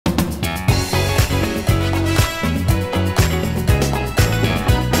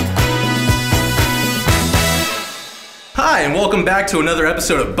Hi, and welcome back to another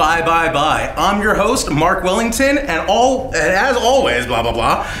episode of Bye Bye Bye. I'm your host, Mark Wellington, and as always, blah blah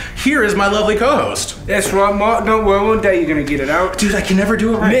blah, here is my lovely co-host. That's right, Mark. Don't worry, one day you're gonna get it out. Dude, I can never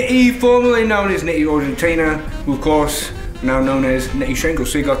do it right. Nitty, formerly known as Nitty Argentina, who of course, now known as Nitty Shingle,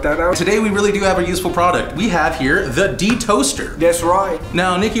 so you got that out? Today we really do have a useful product. We have here the D-Toaster. That's right.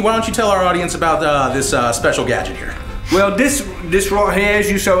 Now, Nikki, why don't you tell our audience about this special gadget here? Well, this right here,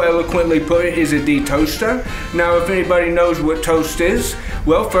 as you so eloquently put it, is a D-Toaster. Now, if anybody knows what toast is,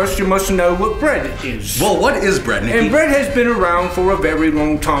 well, first you must know what bread is. Well, what is bread, Nikki? And bread has been around for a very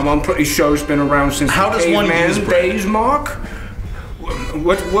long time. I'm pretty sure it's been around since How does one use bread? Days, Mark.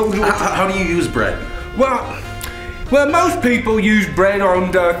 How do you use bread? Well, most people use bread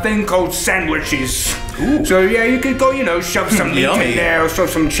on the thing called sandwiches. Ooh. So yeah, you could go, shove some meat in there, or shove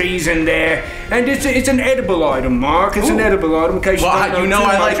some cheese in there, and it's an edible item, Mark. It's an edible item. In case you don't know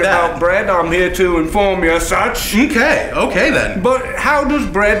too much about bread, I'm here to inform you as such. Okay then. But how does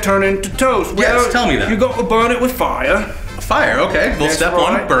bread turn into toast? Yes, tell me that. You got to burn it with fire. Fire, okay. Well, step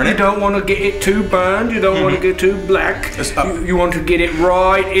one, burn it. You don't want to get it too burned. You don't want to get too black. You want to get it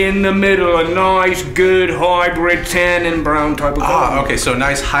right in the middle, a nice, good hybrid tan and brown type of color. Okay, so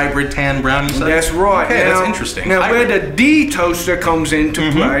nice hybrid tan brown, you said? That's right. Okay, that's interesting. Now, where the D-Toaster comes into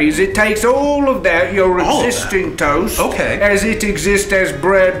play is it takes all of that, your existing toast, as it exists as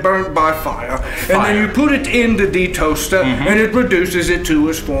bread burnt by fire, and then you put it in the D-Toaster, and it reduces it to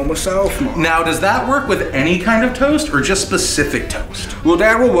its former self. Now, does that work with any kind of toast, or just specific toast? Well,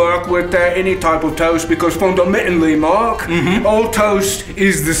 that will work with any type of toast because fundamentally, Mark, all toast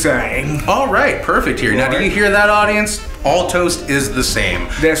is the same. All right, perfect here. Now, do you hear that, audience? All toast is the same.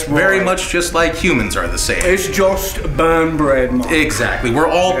 That's right. Very much just like humans are the same. It's just burned bread, Mark. Exactly. We're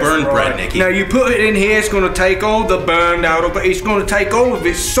all burned bread, Nikki. Now, you put it in here, it's going to take all the burned out of it. It's going to take all of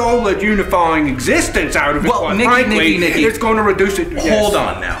its solid unifying existence out of it. Well, Nikki. It's going to reduce it. Hold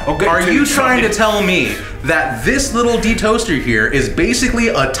on now. Are you trying to tell me that this little D-Toaster here is basically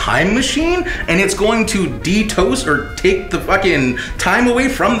a time machine and it's going to de-toast or take the fucking time away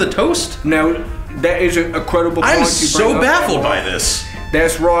from the toast? Now, that is a credible point. I'm so baffled by this.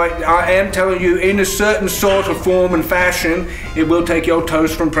 That's right. I am telling you, in a certain sort of form and fashion, it will take your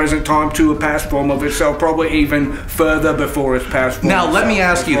toast from present time to a past form of itself, probably even further before its past form. Now, let me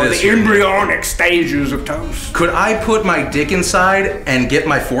ask you this. The embryonic stages of toast. Could I put my dick inside and get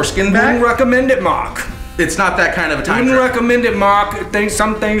my foreskin back? Wouldn't recommend it, Mark. It's not that kind of a time. Wouldn't recommend it, Mark.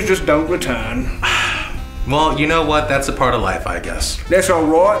 Some things just don't return. Well, you know what? That's a part of life, I guess. That's all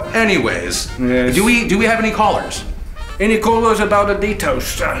right. Anyways, yes. Do we have any callers? Any callers about a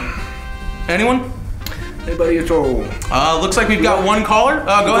D-Toaster? Anyone? Anybody at all? Looks like we've got one caller.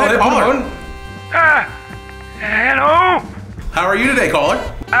 Go ahead, caller. Hello? How are you today, caller?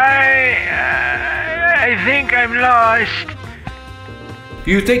 I think I'm lost.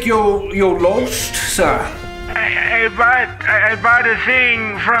 You think you're lost, sir? I bought a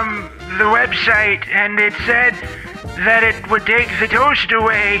thing from the website and it said that it would take the toast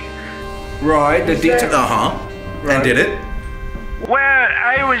away. Right, the D-Toaster. Right. And did it? Well,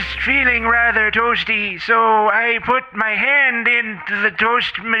 I was feeling rather toasty, so I put my hand into the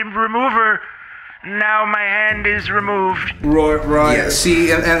toast remover. Now my hand is removed. Right. Yeah,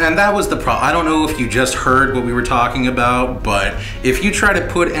 see, and that was the problem. I don't know if you just heard what we were talking about, but if you try to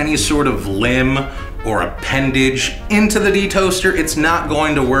put any sort of limb or appendage into the D-Toaster, it's not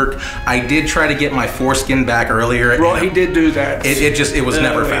going to work. I did try to get my foreskin back earlier. Right, he did do that. It was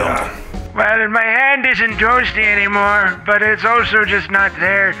never found. Well, my hand isn't toasty anymore, but it's also just not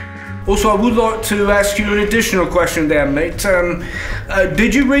there. Also, I would like to ask you an additional question there, mate.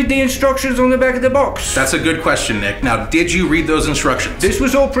 Did you read the instructions on the back of the box? That's a good question, Nick. Now, did you read those instructions? This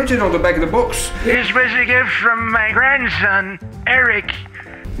was all printed on the back of the box. This was a gift from my grandson, Eric.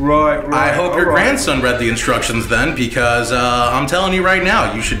 Right. I hope your grandson read the instructions then, because I'm telling you right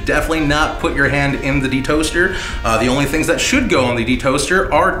now, you should definitely not put your hand in the D-Toaster. The only things that should go on the D-Toaster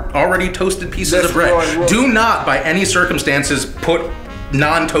are already toasted pieces of bread. Right. Do not, by any circumstances, put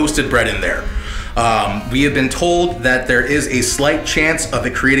non-toasted bread in there. We have been told that there is a slight chance of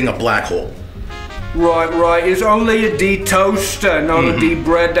it creating a black hole. Right. It's only a D-Toaster, not a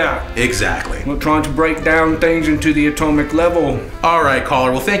D-breader. Exactly. We're trying to break down things into the atomic level. All right, caller.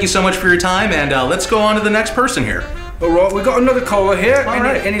 Well, thank you so much for your time, and let's go on to the next person here. All right, we got another caller here. All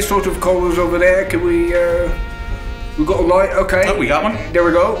right. Any sort of callers over there? Can we, we got a light, okay. Oh, we got one? There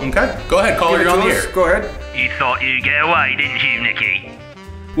we go. Okay. Go ahead, caller, you're on the air. Go ahead. You thought you'd get away, didn't you, Nicky?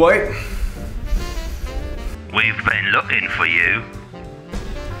 Wait. We've been looking for you.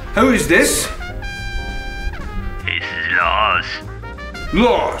 Who is this? This is Lars.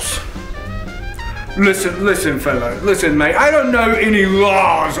 Lars. Listen, fella. Listen, mate. I don't know any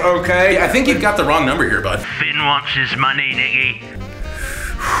laws, okay? Yeah, I think you've got the wrong number here, bud. Finn wants his money, Nicky.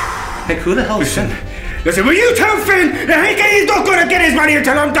 Hey, who the hell is Finn? Listen, will you tell Finn that he's not gonna get his money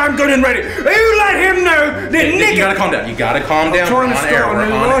until I'm done, good and ready? You let him know that Nicky... You gotta calm down. You gotta calm down. I'm trying to start a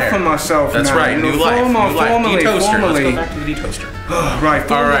new life for myself. That's now. right, new life. Formally. Let's go back to the de-toaster. Right.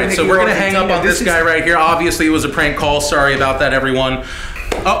 All right, so we're gonna hang up on this guy right here. Obviously, it was a prank call. Sorry about that, everyone.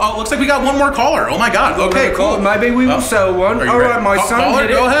 Oh, looks like we got one more caller. Oh my God. Okay, cool. Maybe we will sell one. All right, my son. Caller,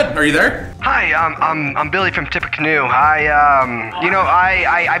 go ahead. Are you there? Hi, I'm Billy from Tippecanoe. I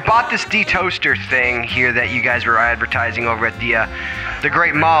bought this de-toaster thing here that you guys were advertising over at the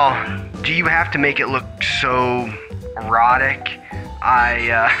Great Mall. Do you have to make it look so erotic?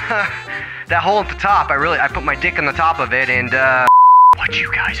 That hole at the top, I put my dick on the top of it, and what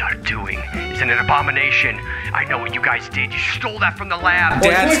you guys are doing is an abomination. I know what you guys did. You stole that from the lab.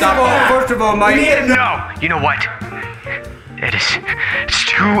 Dad, stop. First of all, my... No, you know what?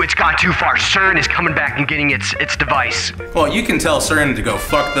 It's gone too far. CERN is coming back and getting its device. Well, you can tell CERN to go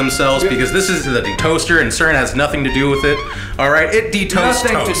fuck themselves because this is the de-toaster and CERN has nothing to do with it. All right, it de-toasts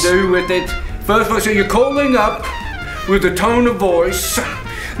toast. Nothing to do with it. First of all, so you're calling up with a tone of voice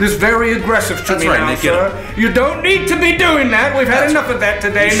that's very aggressive to me now, sir. You don't need to be doing that. We've had enough of that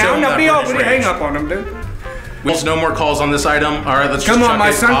today. Now be over and hang up on him, dude. There's no more calls on this item. All right, let's just come on,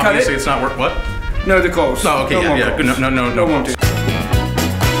 my son, cut it. Obviously, it's not work. What? No, the calls. No, okay, yeah. No. No.